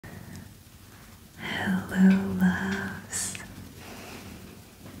Hello, loves.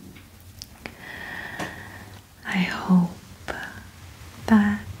 I hope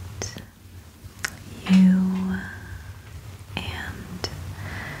that you and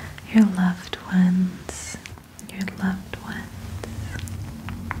your loved ones,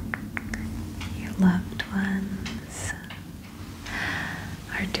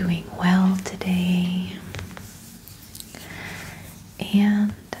 are doing well today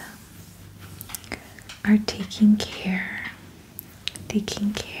and are taking care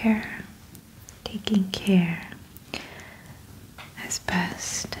as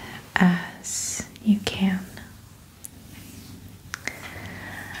best as you can.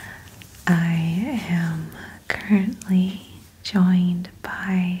 I am currently joined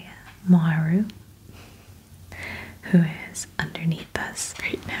by Maru, who is underneath us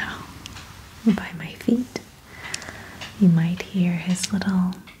right now by my feet. You might hear his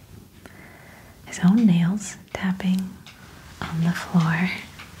own nails tapping on the floor.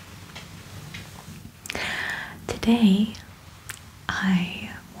 Today,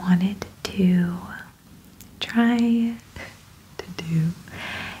 I wanted to try to do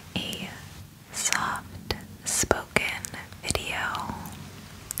a soft spoken video.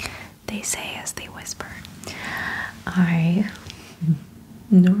 They say as they whisper. I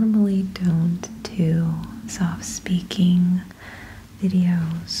normally don't do soft speaking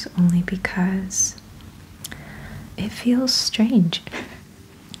videos only because it feels strange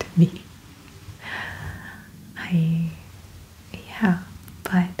to me.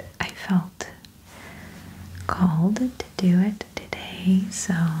 But I felt called to do it today,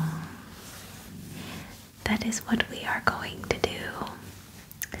 so that is what we are going to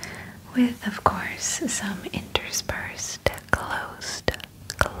do, with of course some interspersed close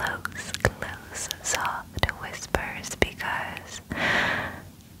soft whispers, because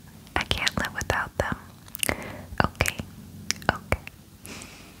I can't live without them. Okay.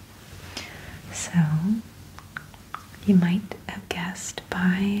 So you might have guessed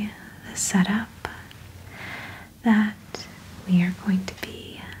by the setup that we are going to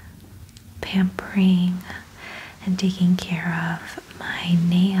be pampering and taking care of my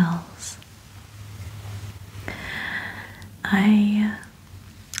nails. I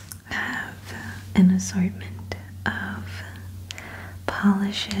have an assortment of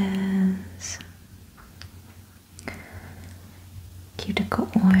polishes, cuticle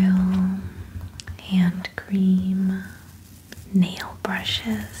oil, hand cream, nail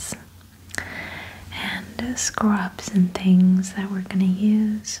brushes, and scrubs and things that we're going to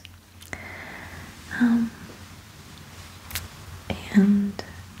use. And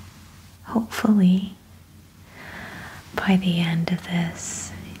hopefully by the end of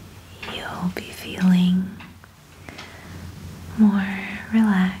this, you'll be feeling more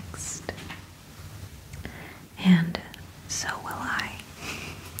relaxed, and so will I.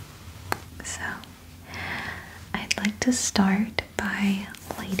 So I'd like to start by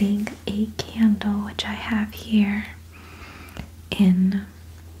lighting a candle, which I have here in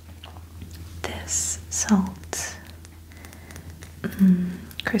this salt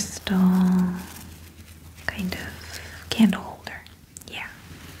crystal kind of candle holder. Yeah.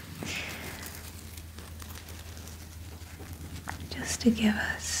 Just to give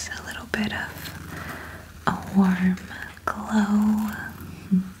us a little bit of a warm glow.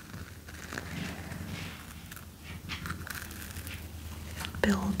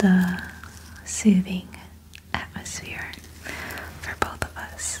 Build a soothing atmosphere for both of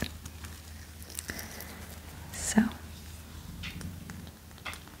us. So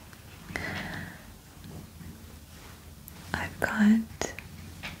I've got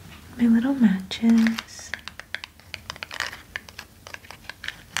my little matches.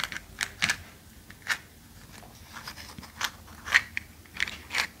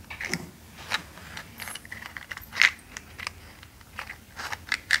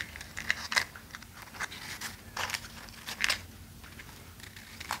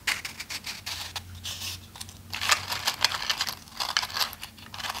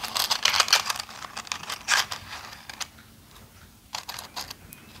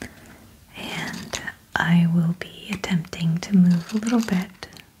 I will be attempting to move a little bit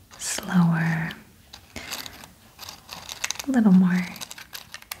slower, a little more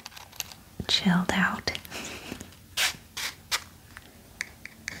chilled out.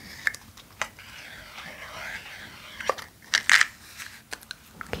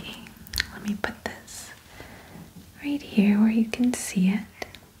 Okay, let me put this right here where you can see it.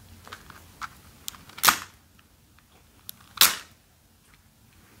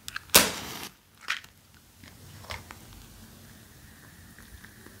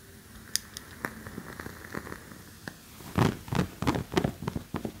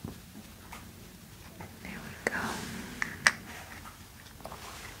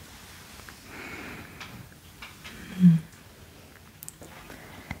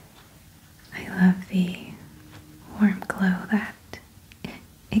 the warm glow that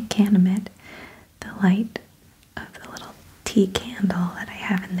it can emit. The light of the little tea candle that I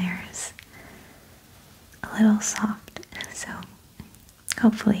have in there is a little soft, so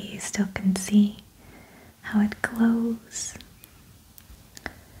hopefully you still can see how it glows.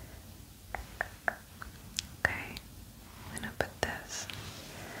 Okay, I'm gonna put this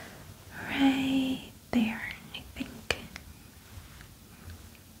right there, I think.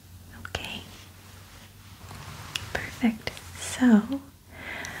 Okay, perfect. So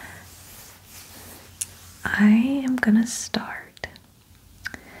I am gonna start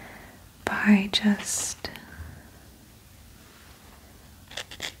by just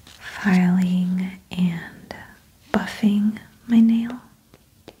filing and buffing my nail,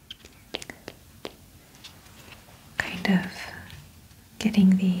 kind of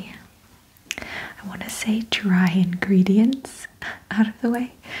getting the, I want to say, dry ingredients out of the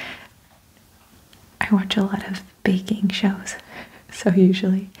way. I watch a lot of baking shows, so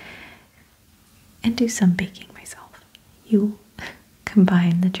usually, and do some baking myself. You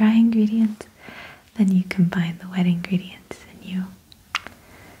combine the dry ingredients, then you combine the wet ingredients, and you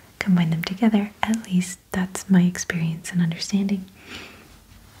combine them together. At least that's my experience and understanding.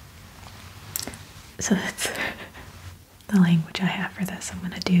 So that's the language I have for this. I'm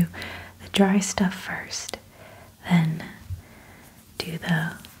going to do the dry stuff first, then do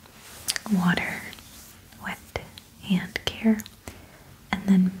the water, wet hand care, and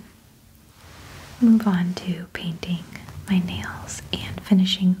then move on to painting my nails and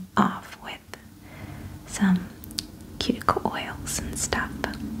finishing off with some cuticle oils and stuff.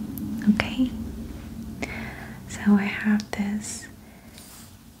 Okay, so I have this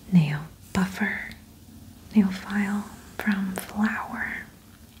nail buffer, nail file from Flower.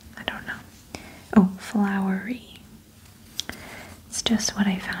 I don't know. Oh, Flowery. It's just what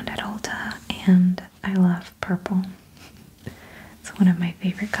I found at Ulta, and I love purple. It's one of my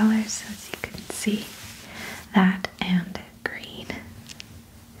favorite colors, as you can see. That and green.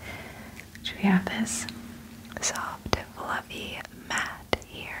 So we have this soft, fluffy mat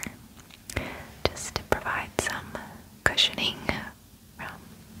here, just to provide some cushioning from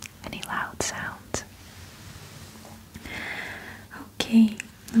any loud sounds. Okay,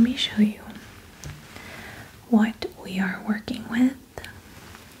 let me show you what we are working with.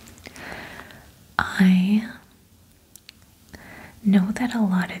 I know that a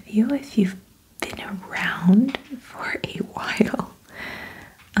lot of you, if you've been around for a while,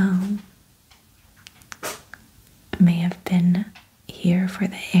 may have been here for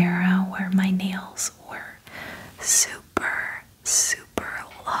the era where my nails were super, super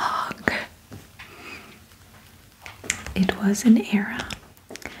long. It was an era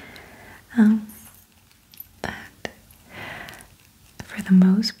that, for the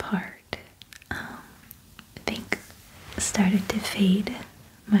most part, I think started to fade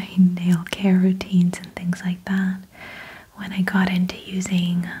my nail care routines and things like that when I got into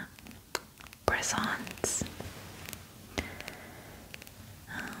using press-ons.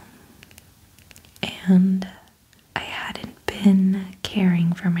 And I hadn't been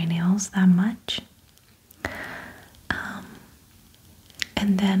caring for my nails that much.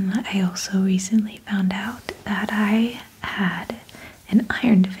 And then I also recently found out that I had an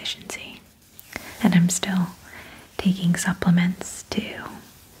iron deficiency, and I'm still taking supplements too,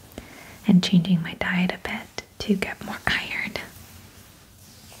 and changing my diet a bit to get more iron.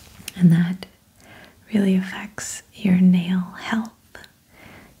 And that really affects your nail health.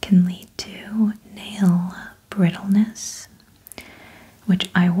 Can lead to nail brittleness, which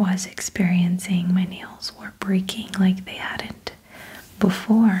I was experiencing. My nails were breaking like they hadn't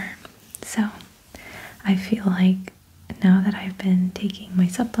before. So I feel like now that I've been taking my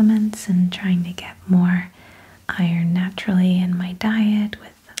supplements and trying to get more iron naturally in my diet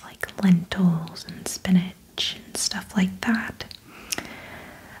with like lentils and spinach and stuff like that,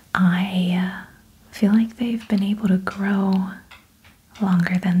 I feel like they've been able to grow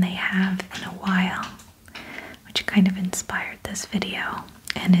longer than they have in a while, which kind of inspired this video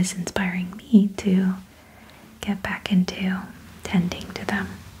and is inspiring me to get back into tending to them.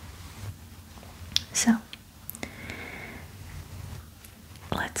 So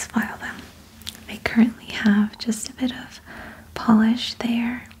let's file them. I currently have just a bit of polish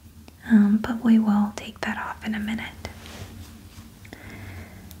there, but we will take that off in a minute.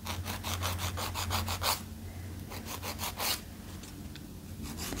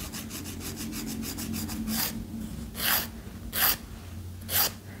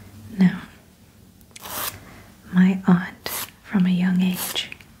 Now, my aunt from a young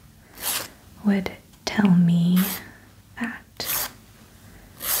age would tell me that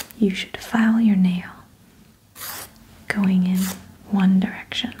you should file your nail going in one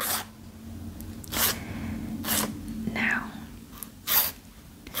direction. Now,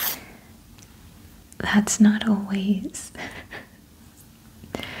 that's not always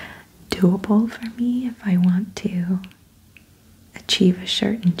doable for me if I want to achieve a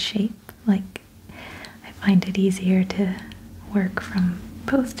certain shape. Like, I find it easier to work from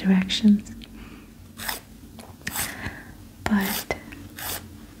both directions. But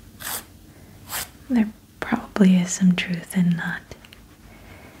there probably is some truth in not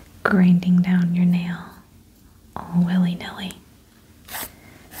grinding down your nail all willy-nilly.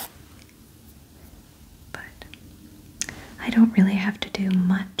 But I don't really have to do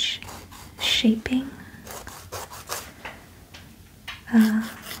much shaping. I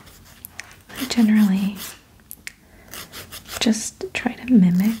generally just try to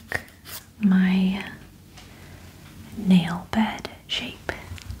mimic my nail bed shape,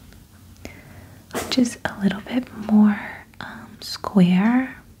 which is a little bit more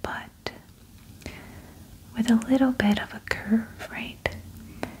square, but with a little bit of a curve, right?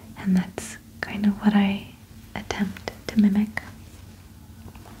 And that's kind of what I attempt to mimic.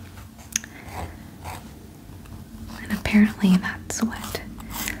 And apparently that's what,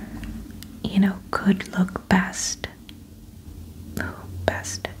 could look best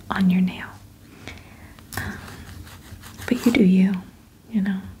on your nail. But you do you,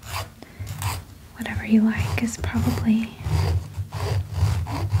 whatever you like is probably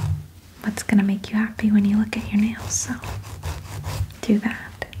what's gonna make you happy when you look at your nails, so do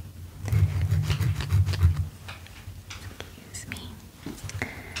that. Excuse me.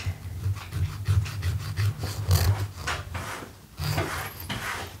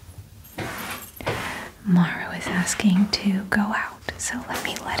 Maru is asking to go out, so let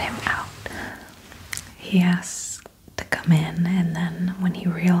me let him out. He asks to come in, and then when he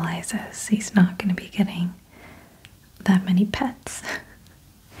realizes he's not going to be getting that many pets,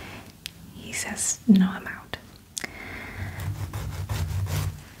 he says, "No, I'm out."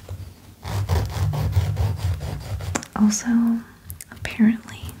 Also,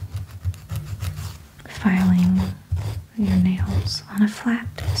 apparently, filing your nails on a flat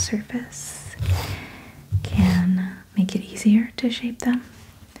surface can make it easier to shape them.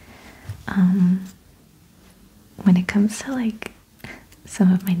 When it comes to like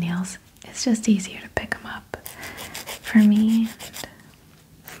some of my nails, it's just easier to pick them up for me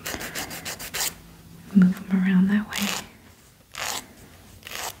and move them around that way.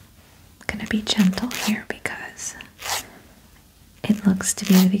 I'm gonna be gentle here because it looks to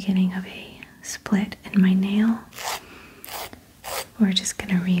be the beginning of a split in my nail. We're just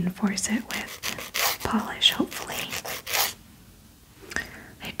gonna reinforce it with polish, hopefully.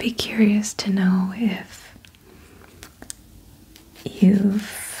 I'd be curious to know if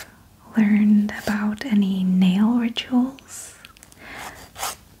you've learned about any nail rituals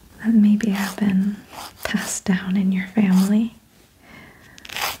that maybe have been passed down in your family.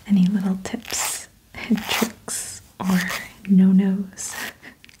 Any little tips and tricks or no-nos?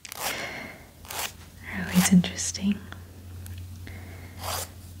 They're always interesting.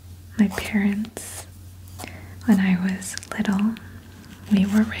 My parents, when I was little, we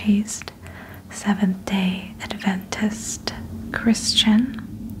were raised Seventh-day Adventist Christian,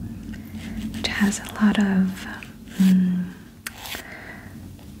 which has a lot of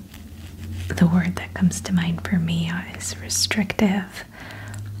the word that comes to mind for me is restrictive,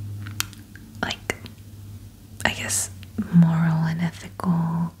 like, I guess, moral and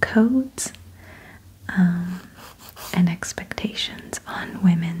ethical codes and expectations on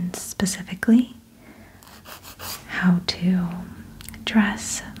women specifically, how to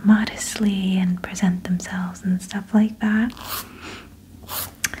dress modestly and present themselves and stuff like that.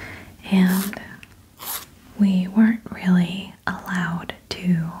 And we weren't really allowed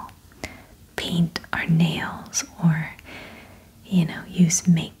to paint our nails or, use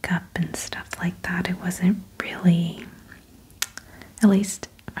makeup and stuff like that. It wasn't really, at least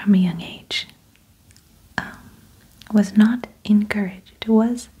from a young age, was not encouraged. It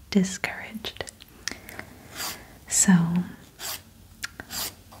was discouraged. So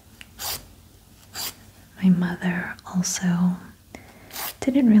my mother also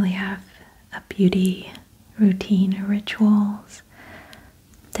didn't really have a beauty routine or rituals,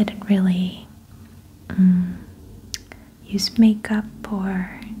 didn't really use makeup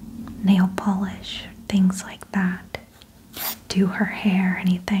or nail polish, things like that, do her hair,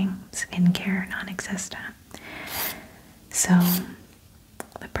 anything, skincare, non-existent. So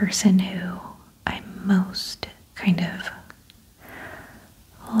the person who I most kind of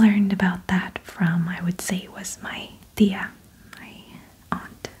learned about that from, I would say, was my tia, my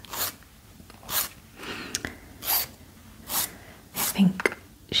aunt.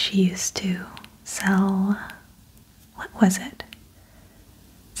 she used to sell, what was it?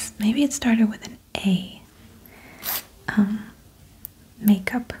 Maybe it started with an A.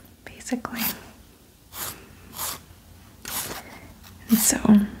 Makeup, basically. And so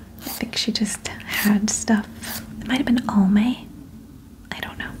I think she just had stuff. It might have been Almay. I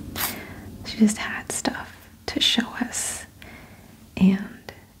don't know. She just had stuff to show us.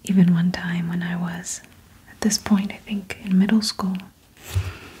 And even one time when I was, at this point, I think in middle school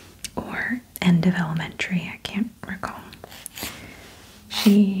or end of elementary, I can't recall,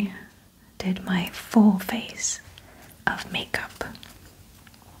 she did my full face of makeup.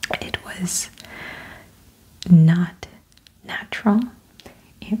 It was not natural.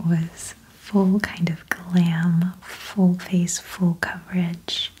 It was full kind of glam, full face, full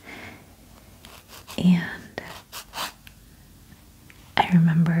coverage. And I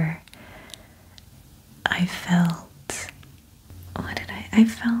remember I felt, I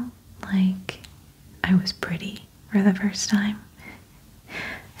felt like I was pretty for the first time.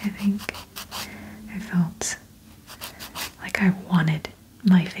 I think I felt like I wanted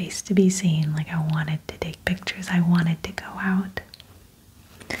my face to be seen, like I wanted to take pictures, I wanted to go out.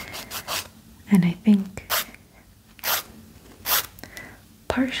 And I think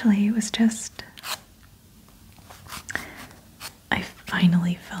partially it was just I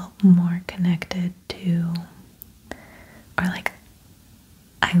finally felt more connected to, or like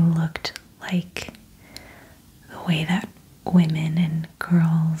I looked like the way that women and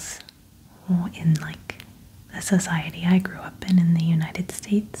girls in like the society I grew up in the United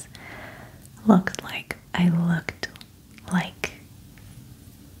States looked like. I looked like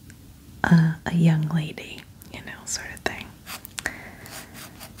a young lady, sort of thing.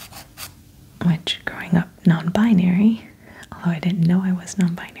 Which, growing up non-binary, although I didn't know I was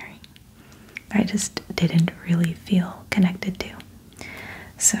non-binary, I just didn't really feel connected to.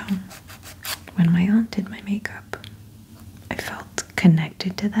 So, when my aunt did my makeup, I felt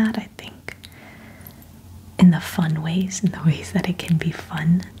connected to that, I think, in the fun ways, in the ways that it can be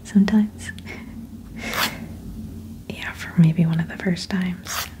fun sometimes. Yeah, for maybe one of the first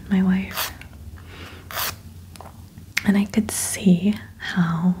times in my life. And I could see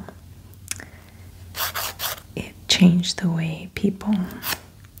how it changed the way people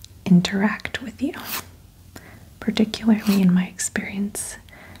interact with you. Particularly in my experience,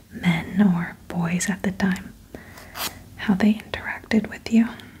 men or boys at the time, how they interacted with you.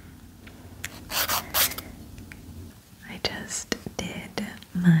 I just did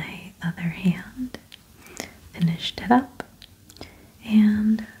my other hand, finished it up,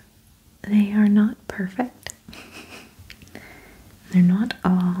 and they are not perfect. They're not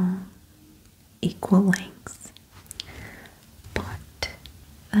all equal lengths, but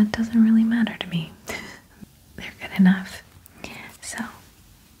that doesn't really matter to me. They're good enough. So,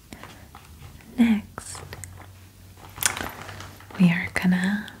 next, we are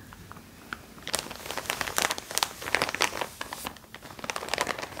gonna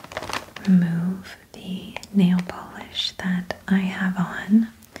remove the nail polish that I have on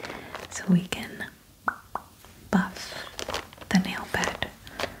so we can buff the nail bed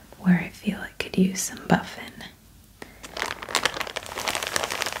where I feel it could use some buffing.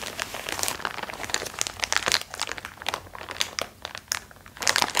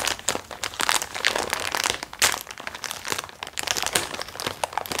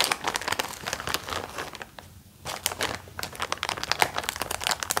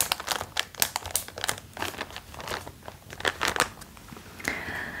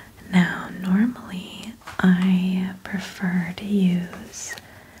 Now, normally I prefer to use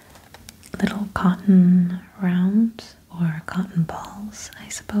little cotton rounds or cotton balls, I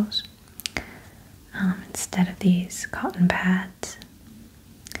suppose, instead of these cotton pads.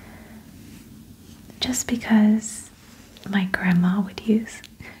 Just because my grandma would use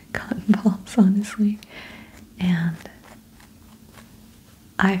cotton balls, honestly, and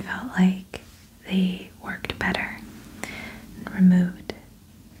I felt like they worked better and removed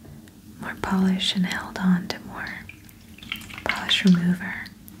more polish and held on to more polish remover.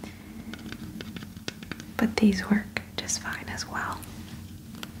 But these work just fine as well.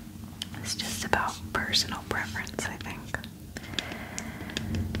 It's just about personal preference, I think.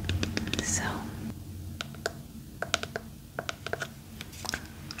 So,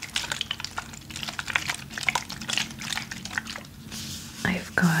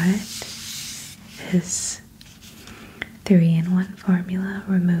 I've got this 3-in-1 formula,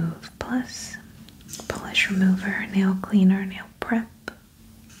 Remove Plus, Polish Remover, Nail Cleaner, Nail Prep.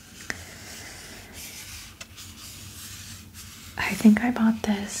 I think I bought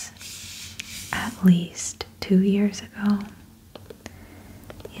this at least 2 years ago,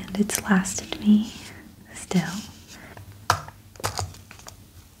 and and it's lasted me still.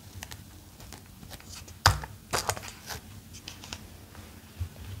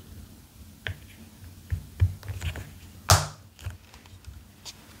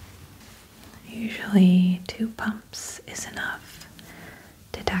 Usually 2 pumps is enough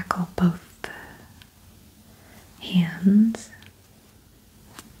to tackle both hands.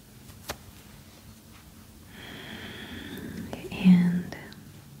 And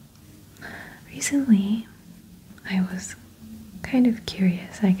recently I was kind of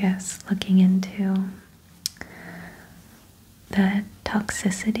curious, I guess, looking into the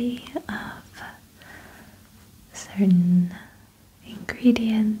toxicity of certain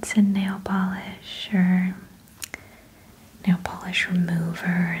ingredients in nail polish or nail polish remover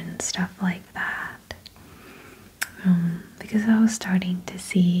and stuff like that. Because I was starting to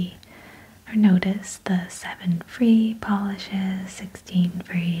see or notice the 7 free polishes, 16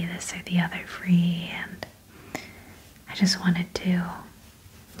 free, this or the other free, and I just wanted to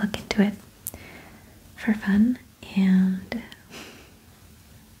look into it for fun. And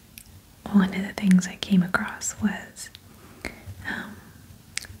one of the things I came across was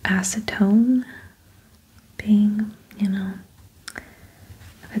acetone being,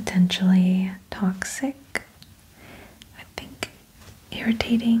 potentially toxic. I think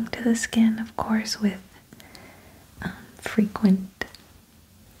irritating to the skin, of course, with frequent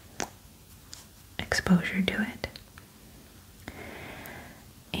exposure to it.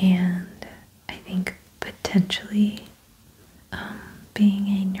 And I think potentially being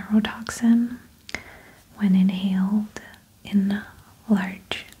a neurotoxin when inhaled in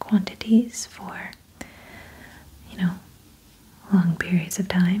large quantities for, long periods of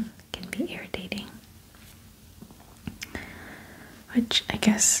time can be irritating. Which I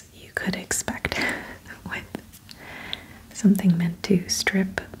guess you could expect with something meant to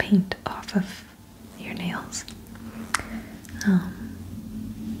strip paint off of your nails. I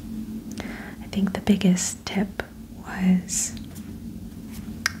think the biggest tip was,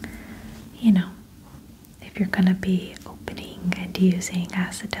 if you're going to be opening and using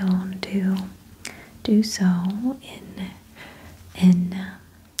acetone, to do so in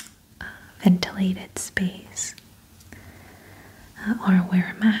ventilated space, or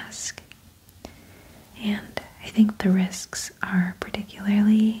wear a mask. And I think the risks are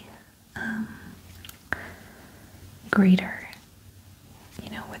particularly greater,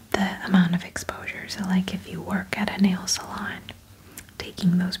 with the amount of exposure. So like if you work at a nail salon,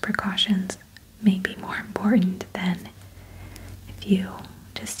 taking those precautions may be more important than if you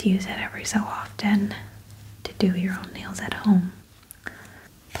just use it every so often to do your own nails at home.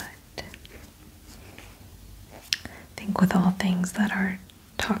 But I think with all things that are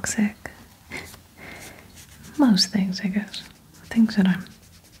toxic, most things, I guess, things that I'm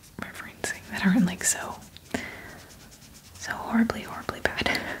referencing that aren't like so horribly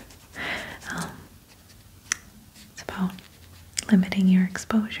bad. It's about limiting your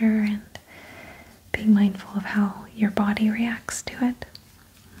exposure and being mindful of how your body reacts to it,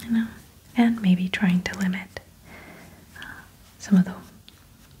 and maybe trying to limit some of the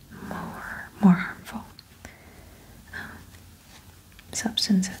more harmful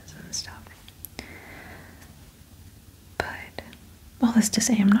substances and stuff. But all this to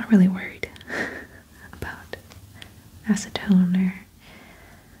say, I'm not really worried about acetone or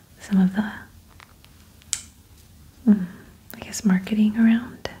some of the, I guess, marketing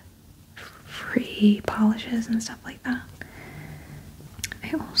around free polishes and stuff like that.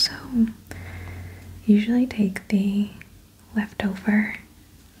 I also usually take the leftover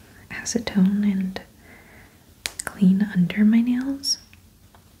acetone and clean under my nails.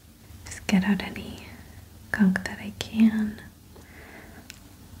 Just get out any gunk that I can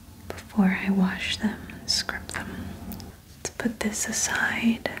before I wash them and scrub them. Let's put this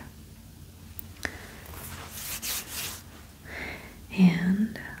aside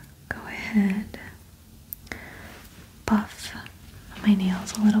and go ahead, buff my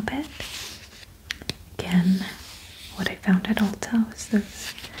nails a little bit. Again, what I found at Ulta was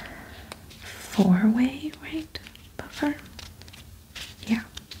this 4-way, right, buffer? Yeah.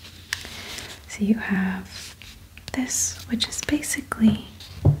 So you have this, which is basically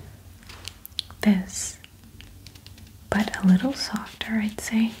this, but a little softer, I'd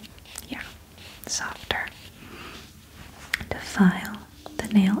say. Yeah, softer, to file the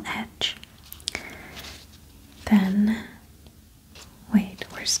nail edge. Then, wait,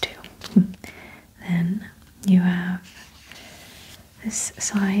 where's 2? Then you have this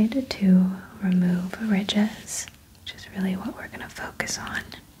side to remove ridges, which is really what we're going to focus on.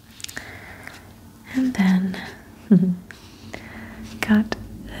 And then got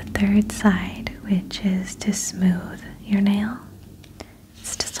third side, which is to smooth your nail.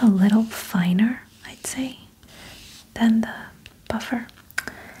 It's just a little finer, I'd say, than the buffer.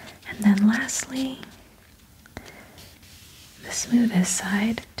 And then lastly, the smoothest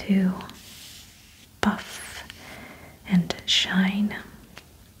side to buff and shine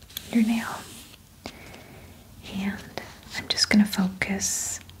your nail. And I'm just going to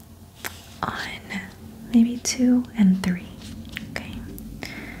focus on maybe 2 and 3. Okay.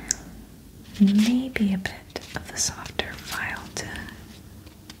 Maybe a bit of the softer file to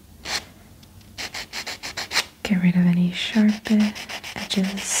get rid of any sharp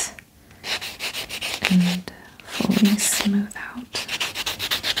edges and fully smooth out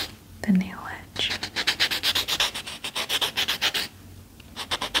the nail edge.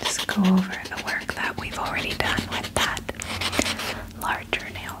 Just go over the work that we've already done with that larger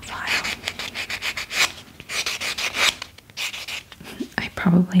nail file. I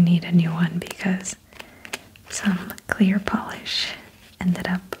probably need a new one because some clear polish ended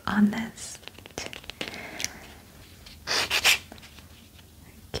up on this.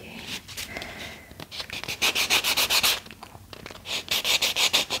 Okay.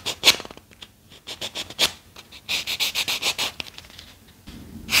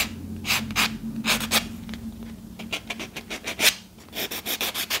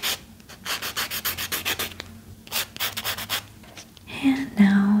 And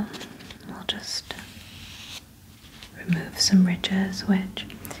now we'll just remove some ridges, which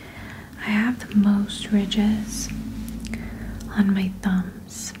I have the most ridges on my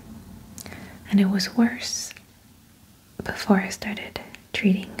thumbs, and it was worse before I started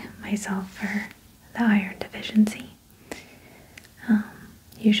treating myself for the iron deficiency.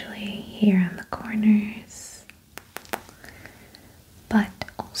 Usually here on the corners, but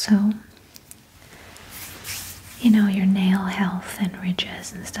also, you know, your nail health and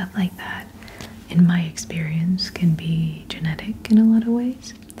ridges and stuff like that, in my experience, can be genetic in a lot of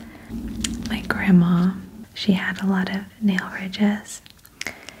ways. My grandma, she had a lot of nail ridges,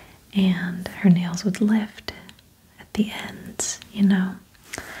 and her nails would lift at the ends, you know.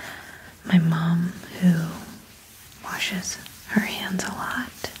 My mom, who washes her hands a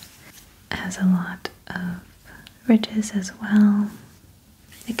lot, has a lot of ridges as well.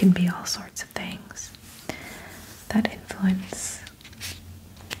 It can be all sorts of things that influence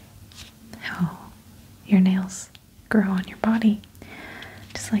how your nails grow on your body,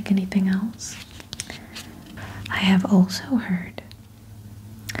 just like anything else. I have also heard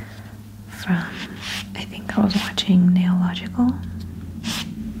from, I think I was watching Nailogical,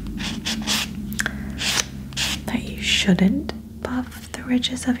 that you shouldn't buff the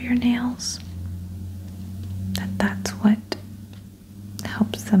ridges of your nails, that's what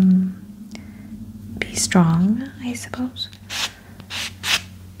helps them be strong, I suppose.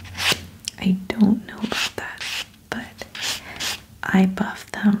 I don't know about that, but I buff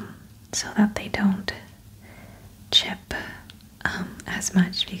them so that they don't chip as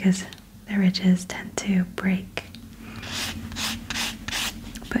much, because the ridges tend to break.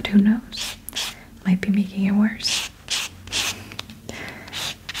 But who knows? Might be making it worse.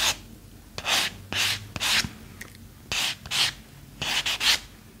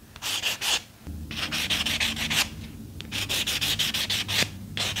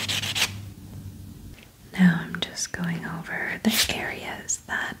 Now I'm just going over the areas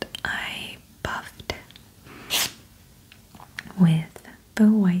that I buffed with the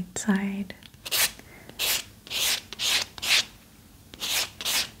white side.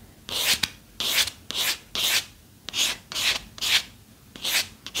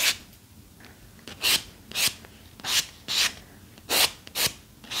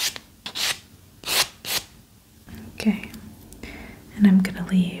 Okay, and I'm gonna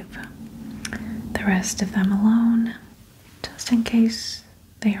leave the rest of them alone, just in case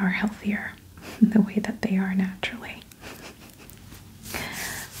they are healthier the way that they are naturally.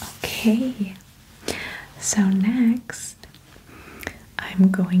 Okay, so next I'm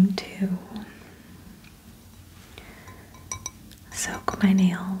going to soak my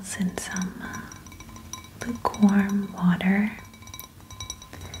nails in some lukewarm water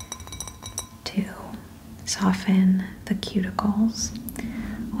to soften the cuticles,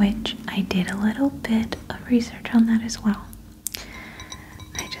 which I did a little bit of research on that as well.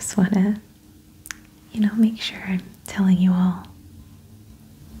 I just want to, make sure I'm telling you all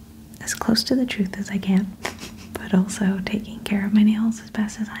as close to the truth as I can, but also taking care of my nails as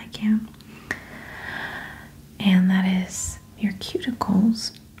best as I can. And that is your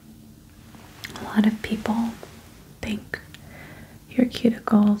cuticles. A lot of people think your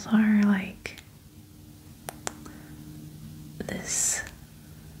cuticles are like this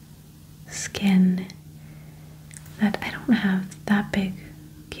skin that I don't have that big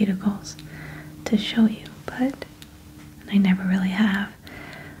cuticles to show you, but I never really have.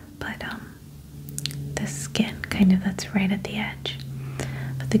 But the skin kind of that's right at the edge.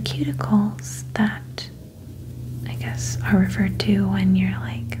 But the cuticles that I guess are referred to when you're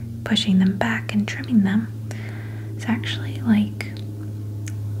like pushing them back and trimming them, it's actually like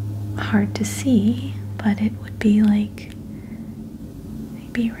hard to see, but it would be like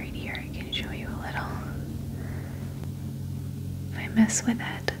maybe right here. I can show you a little. If I mess with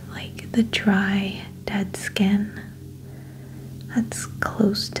it, like the dry, dead skin that's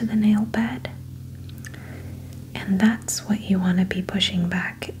close to the nail bed, and that's what you want to be pushing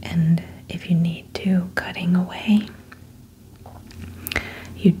back. And if you need to, cutting away.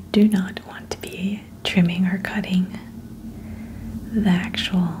 You do not want to be trimming or cutting the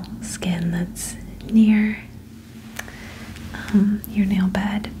actual skin that's near your nail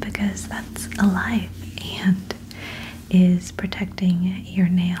bed, because that's alive and is protecting your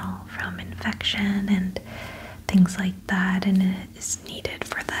nail from infection and things like that, and it is needed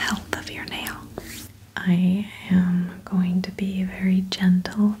for the health of your nail. I am going to be very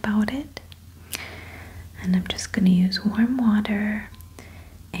gentle about it, and I'm just going to use warm water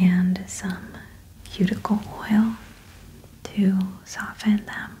and some cuticle oil to soften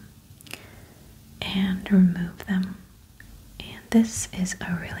them and remove them. And this is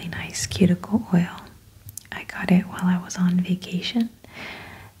a really nice cuticle oil. I got it while I was on vacation.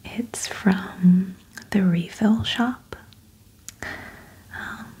 It's from the refill shop.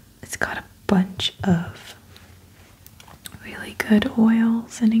 It's got a bunch of really good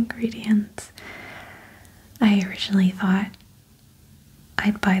oils and ingredients. I originally thought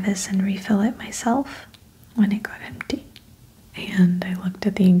I'd buy this and refill it myself when it got empty. And I looked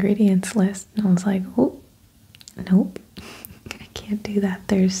at the ingredients list and I was like, oh, nope, I can't do that.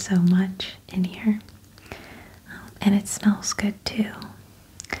 There's so much in here. And it smells good too.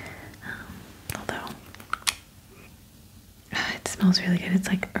 Although, it smells really good. It's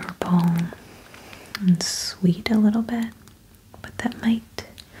like herbal and sweet a little bit. But that might,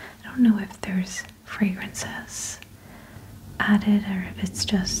 I don't know if there's fragrances added or if it's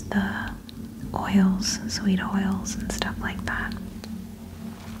just the oils, sweet oils and stuff like that.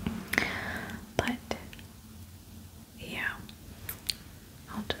 But yeah,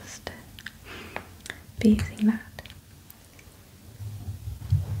 I'll just be using that.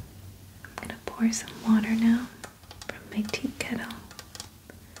 I'm gonna pour some water now from my tea kettle.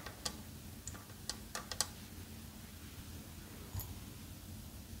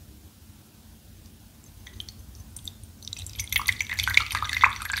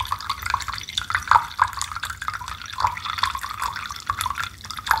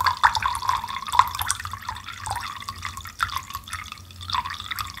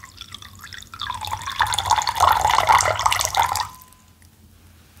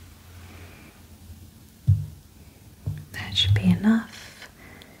 Should be enough.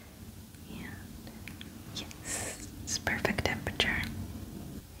 And yes, it's perfect temperature.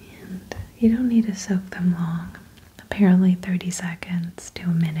 And you don't need to soak them long. Apparently 30 seconds to a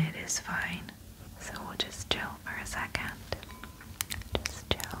minute is fine. So we'll just chill for a second. Just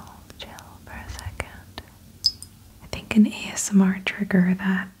chill for a second. I think an ASMR trigger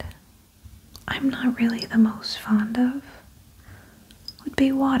that I'm not really the most fond of would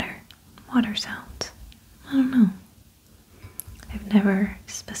be water sounds. I don't know. I've never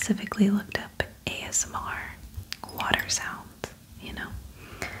specifically looked up ASMR water sounds, you know.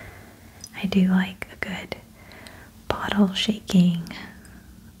 I do like a good bottle shaking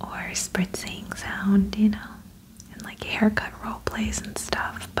or spritzing sound, you know, and like haircut role plays and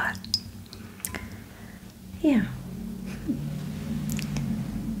stuff, but yeah.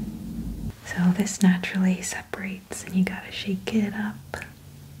 So this naturally separates and you gotta shake it up.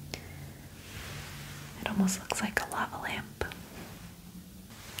 It almost looks like a lava lamp.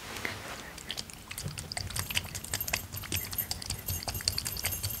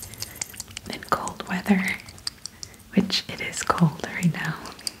 Weather, which it is cold right now,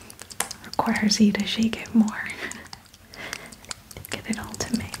 requires you to shake it more to get it all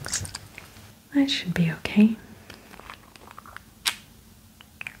to mix. That should be okay.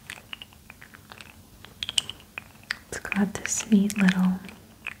 It's got this neat little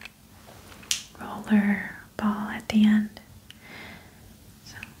roller ball at the end,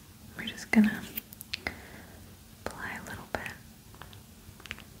 so we're just gonna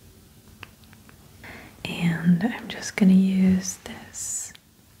and I'm just going to use this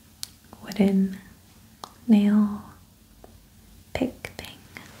wooden nail pick thing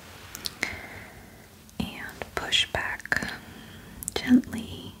and push back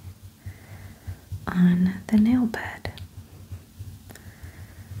gently on the nail bed.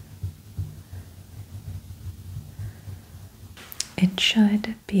 It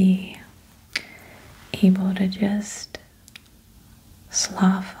should be able to just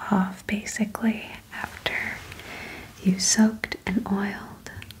slough off basically after you've soaked and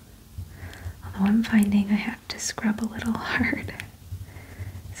oiled. Although I'm finding I have to scrub a little hard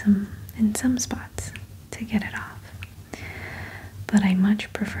in some spots to get it off. But I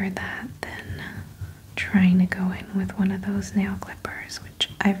much prefer that than trying to go in with one of those nail clippers, which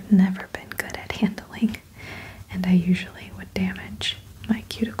I've never been good at handling, and I usually would damage my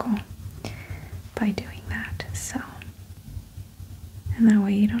cuticle by doing that. So, and that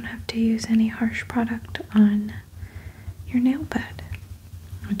way you don't have to use any harsh product on your nail bed,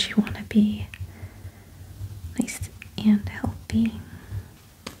 which you want to be nice and healthy.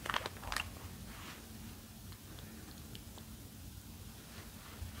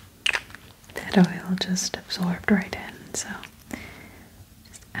 That oil just absorbed right in, so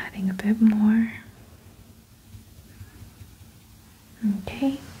just adding a bit more.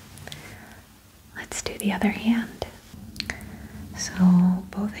 Okay, let's do the other hand. So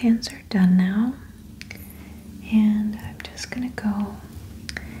both hands are done now, and I'm just gonna go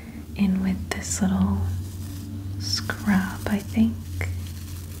in with this little scrub, I think.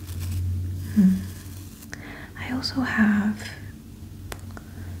 I also have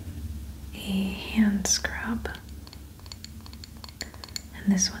a hand scrub,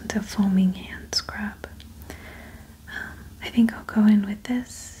 and this one's a foaming hand scrub. I think I'll go in with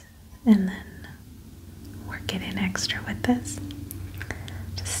this and then work it in extra with this,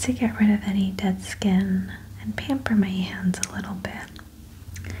 just to get rid of any dead skin and pamper my hands a little bit.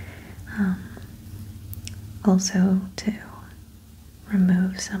 Also to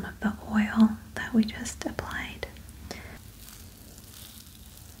remove some of the oil that we just applied.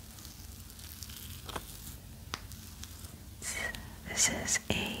 This is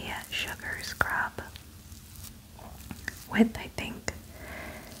a sugar scrub with, I think,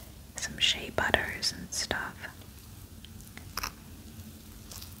 some shea butters and stuff.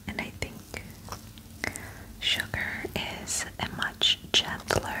 And I think sugar is a much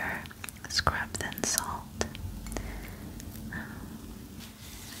gentler scrub than salt.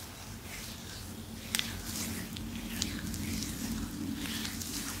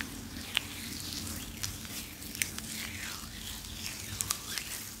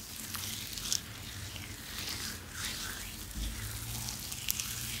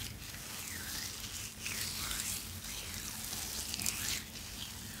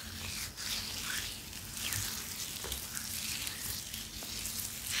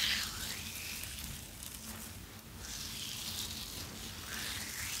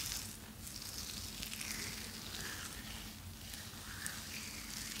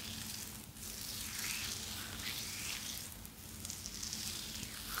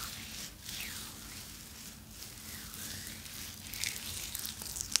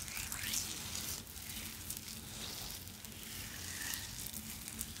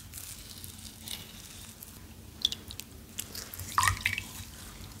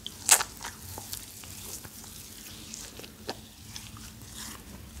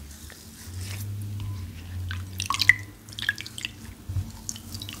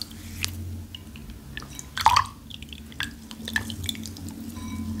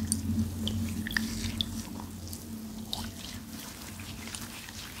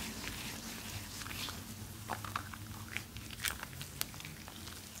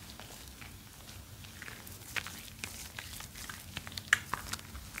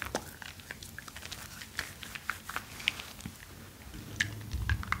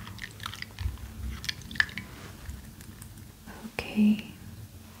 Okay,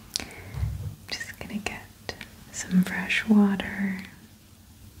 just gonna get some fresh water.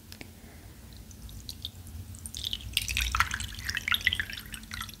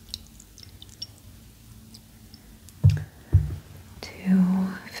 To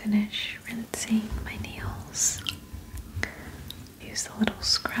finish rinsing my nails. Use a little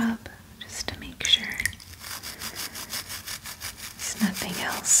scrub just to make sure there's nothing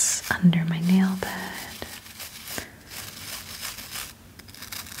else under my nail bed.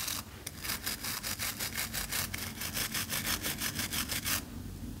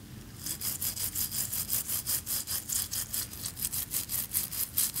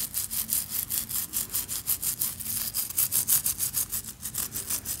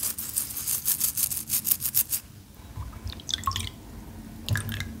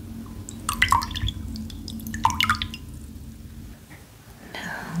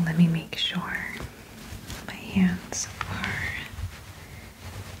 Let me make sure my hands are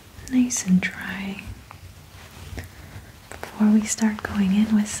nice and dry before we start going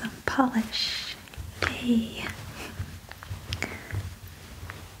in with some polish. Yay!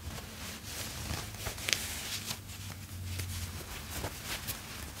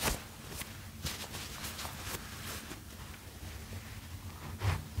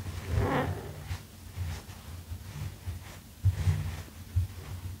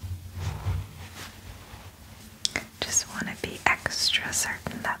 Just want to be extra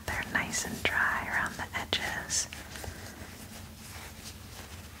certain that they're nice and dry around the edges.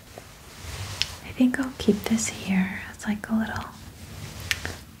 I think I'll keep this here as like a little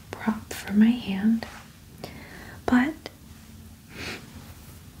prop for my hand. But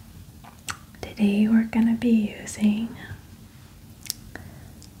today we're going to be using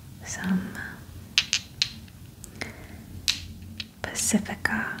some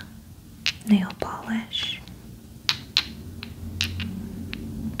Pacifica nail polish.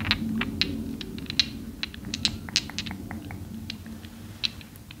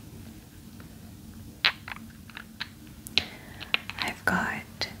 I've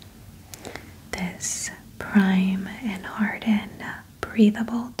got this prime and harden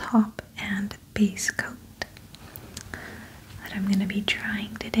breathable top and base coat that I'm going to be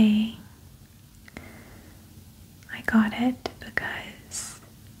trying today. I got it because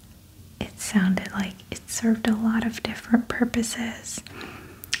it sounded like it served a lot of different purposes,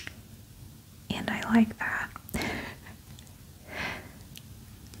 and I like that.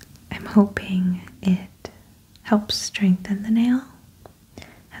 I'm hoping it helps strengthen the nail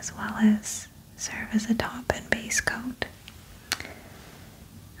as well as serve as a top and base coat.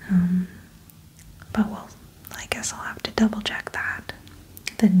 But I guess I'll have to double check that.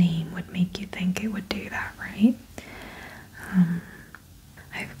 The name would make you think it would do that, right?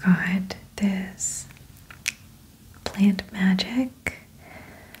 I've got this Plant Magic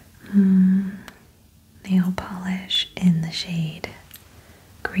nail polish in the shade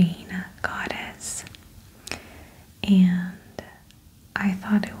Green Goddess, and I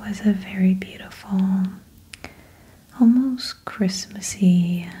thought it was a very beautiful, almost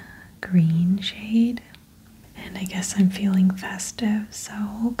Christmassy green shade, and I guess I'm feeling festive, so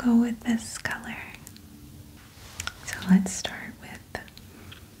we'll go with this color. So let's start with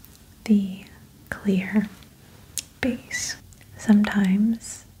the clear base.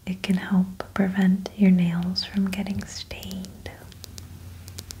 Sometimes it can help prevent your nails from getting stained.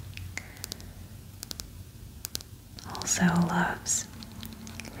 Also loves.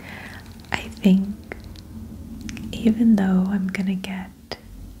 I think even though I'm gonna get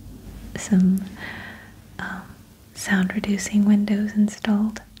some sound reducing windows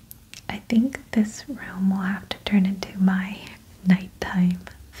installed, I think this room will have to turn into my nighttime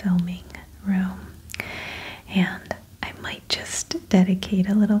filming room, and I might just dedicate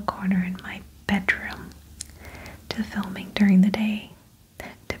a little corner in my bedroom to filming during the day,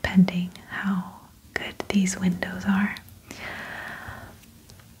 depending how good these windows are,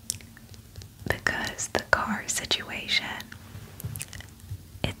 because the car situation,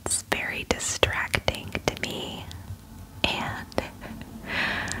 it's very distracting to me, and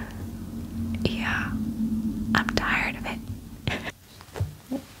yeah, I'm tired of it.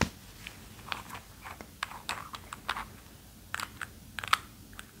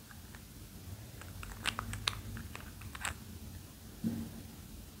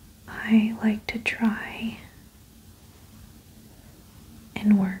 I like to try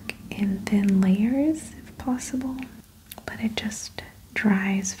and work in thin layers if possible, but it just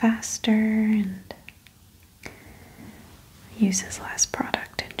dries faster and uses less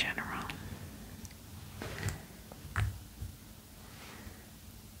product in general.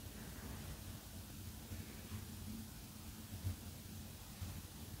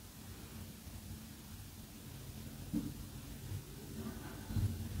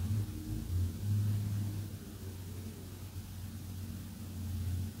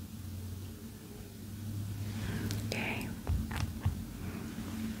 Okay.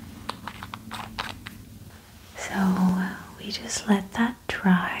 So we just let that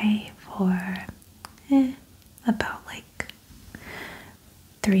dry for about like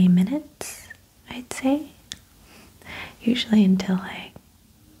 3 minutes, I'd say. Usually until I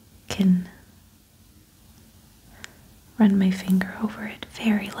can run my finger over it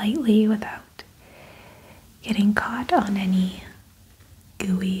very lightly without getting caught on any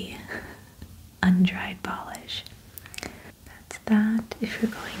gooey, undried polish. That's that. If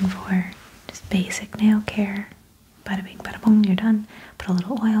you're going for just basic nail care, bada bing, bada boom, you're done. Put a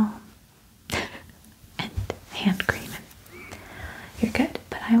little oil and hand cream and you're good.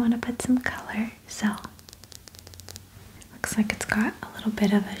 But I want to put some color, so looks like it's got a little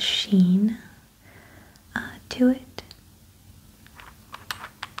bit of a sheen to it.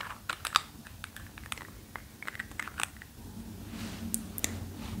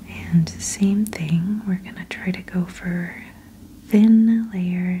 And same thing, we're going to try to go for thin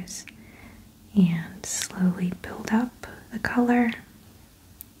layers and slowly build up the color.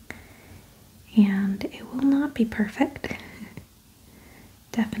 And it will not be perfect.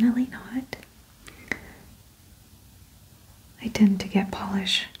 Definitely not. I tend to get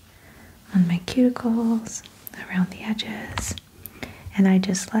polish on my cuticles, around the edges, and I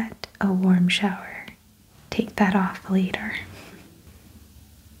just let a warm shower take that off later.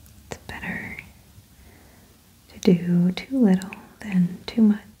 It's better to do too little than too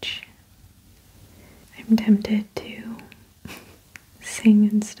much. I'm tempted to sing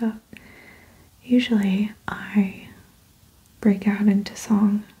and stuff. Usually I break out into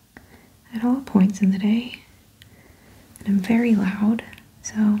song at all points in the day, and I'm very loud,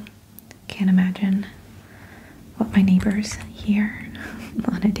 so can't imagine what my neighbors hear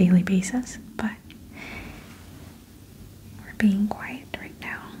on a daily basis, but we're being quiet right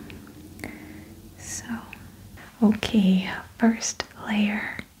now. So, okay, first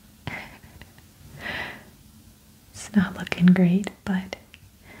layer. It's not looking great, but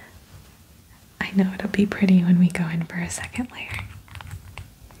I know it'll be pretty when we go in for a second layer.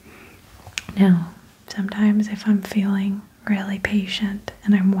 Now, sometimes if I'm feeling really patient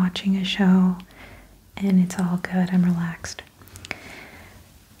and I'm watching a show and it's all good, I'm relaxed,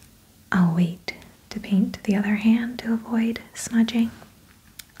 I'll wait to paint the other hand to avoid smudging.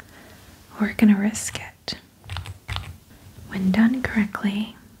 We're gonna risk it. When done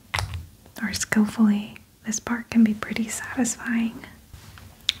correctly or skillfully, this part can be pretty satisfying.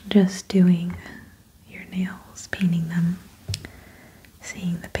 Just doing your nails, painting them,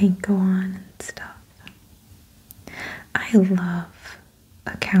 seeing the paint go on and stuff. I love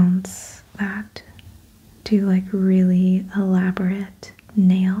accounts that do like really elaborate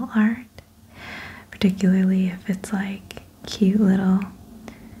nail art, particularly if it's like cute little,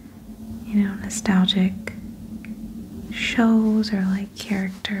 you know, nostalgic shows or like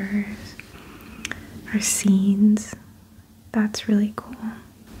characters or scenes. That's really cool.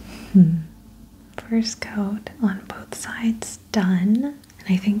 First coat on both sides done, and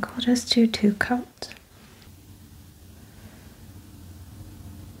I think we'll just do 2 coats.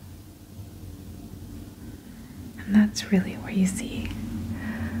 And that's really where you see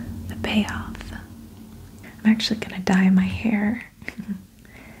the payoff. I'm actually gonna dye my hair.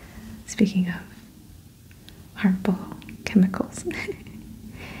 Speaking of harmful chemicals,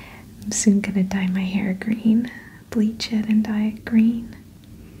 I'm soon gonna dye my hair green, bleach it and dye it green.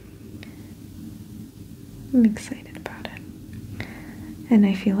 I'm excited about it. And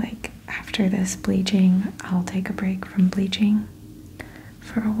I feel like after this bleaching, I'll take a break from bleaching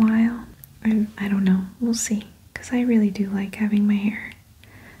for a while. I don't know, we'll see. Because I really do like having my hair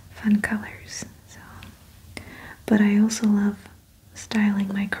fun colors. So, but I also love styling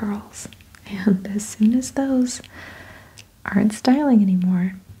my curls. And as soon as those aren't styling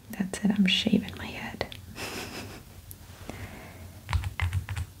anymore, that's it, I'm shaving my head.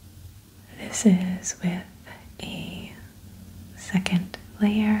 This is with a second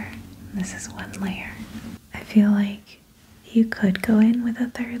layer. This is 1 layer. I feel like you could go in with a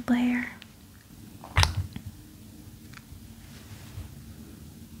 3rd layer.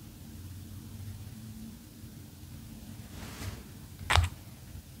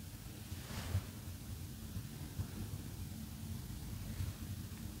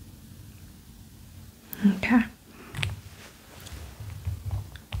 Okay.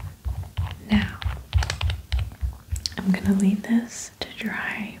 Now, I'm gonna leave this to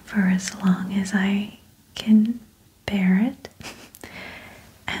dry for as long as I can bear it,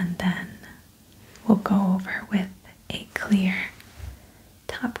 and then we'll go over with a clear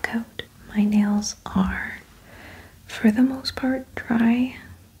top coat. My nails are, for the most part, dry.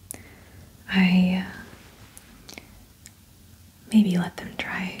 I maybe let them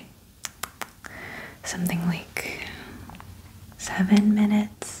dry something like 7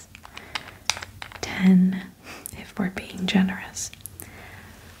 minutes, 10 if we're being generous.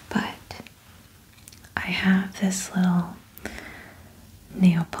 But I have this little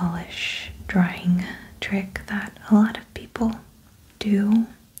nail polish drying trick that a lot of people do.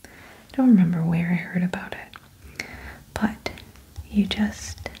 I don't remember where I heard about it, but you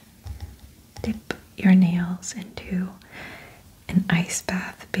just dip your nails into an ice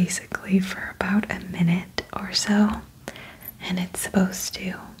bath basically for about a minute or so, and it's supposed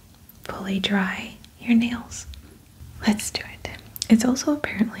to fully dry your nails. Let's do it. It's also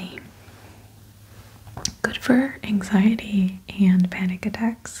apparently good for anxiety and panic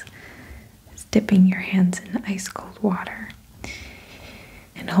attacks is dipping your hands in ice cold water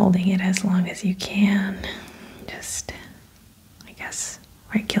and holding it as long as you can. Just, I guess,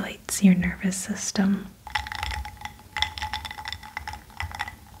 regulates your nervous system.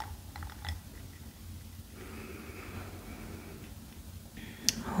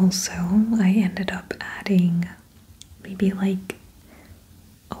 Also, I ended up adding maybe like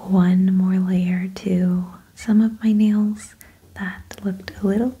one more layer to some of my nails that looked a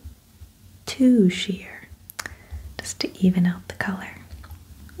little too sheer, just to even out the color.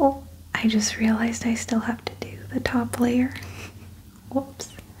 Oh, I just realized I still have to do the top layer.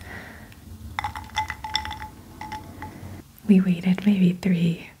 Whoops. We waited maybe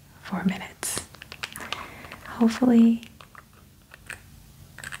 3-4 minutes. Hopefully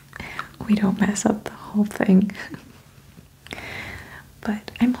we don't mess up the whole thing.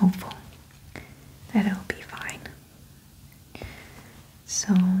 But I'm hopeful that it'll be fine.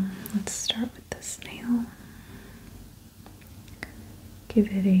 So let's start with this nail. Give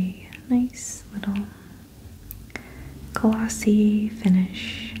it a nice little glossy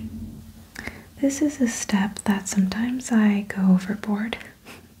finish. This is a step that sometimes I go overboard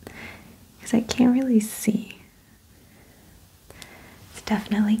because I can't really see. It's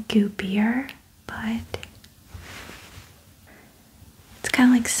definitely goopier, but it's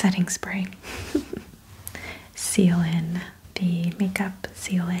kind of like setting spray. Seal in the makeup,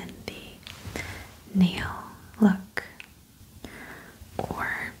 seal in the nail look. Or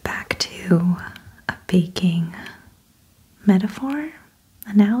back to a baking metaphor,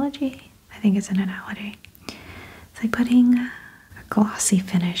 analogy. I think it's an analogy. It's like putting a glossy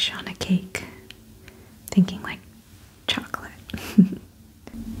finish on a cake, thinking like chocolate.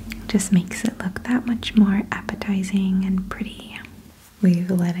 Just makes it look that much more appetizing and pretty.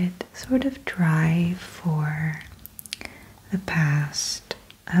 We've let it sort of dry for the past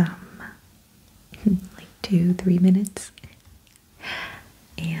like 2-3 minutes.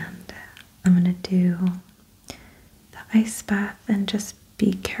 And I'm gonna do the ice bath and just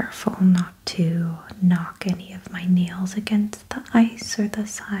be careful not to knock any of my nails against the ice or the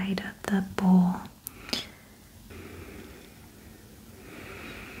side of the bowl.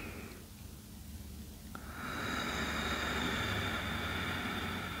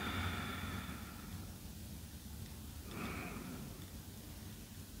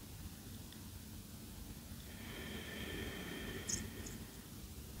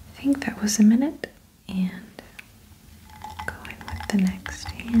 I think that was a minute, and going with the next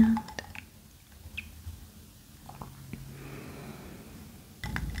hand.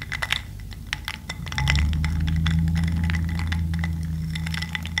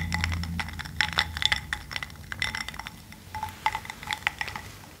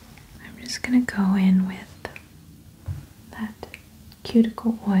 I'm just going to go in with that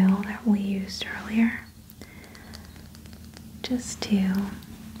cuticle oil that we used earlier, just to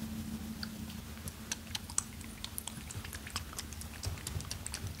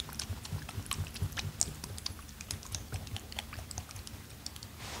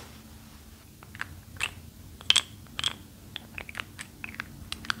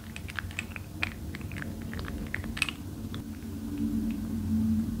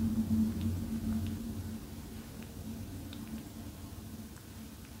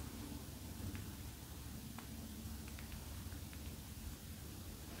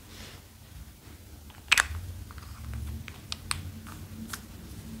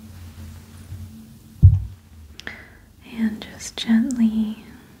and just gently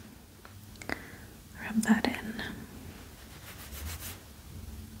rub that in.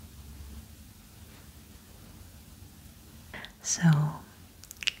 So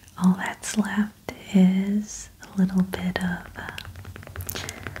all that's left is a little bit of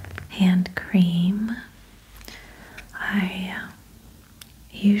hand cream. I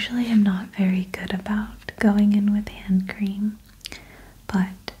usually am not very good about going in with hand cream,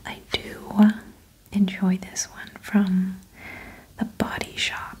 but I do enjoy this one from the Body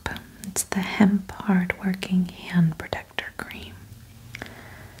Shop. It's the Hemp Hardworking Hand Protector Cream.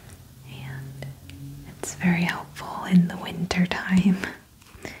 And it's very helpful in the winter time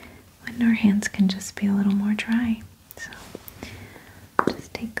when our hands can just be a little more dry. So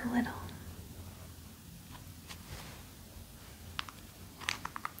just take a little.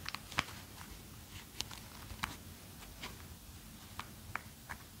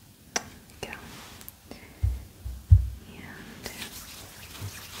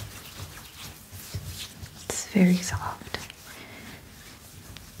 Very soft.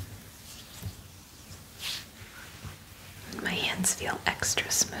 My hands feel feel extra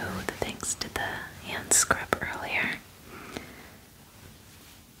smooth thanks to the hand scrub earlier.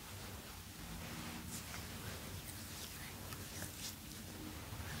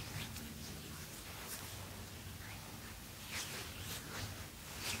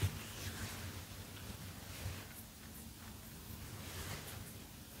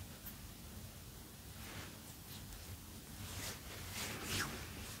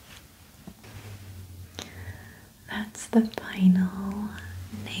 That's the final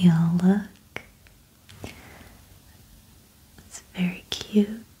nail look. It's very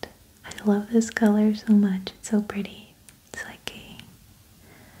cute. I love this color so much. It's so pretty. It's like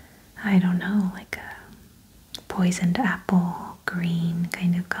I don't know, like a poisoned apple green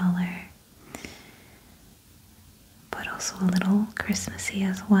kind of color. But also a little Christmassy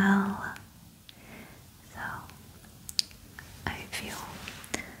as well. So I feel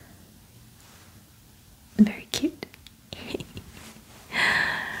very cute.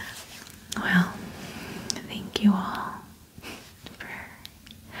 Well, thank you all for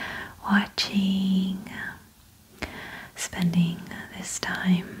watching, spending this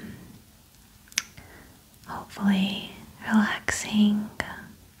time, hopefully relaxing,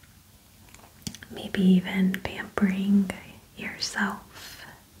 maybe even pampering yourself,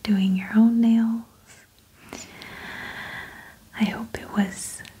 doing your own nails. I hope it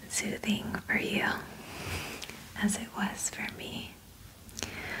was soothing for you, as it was for me.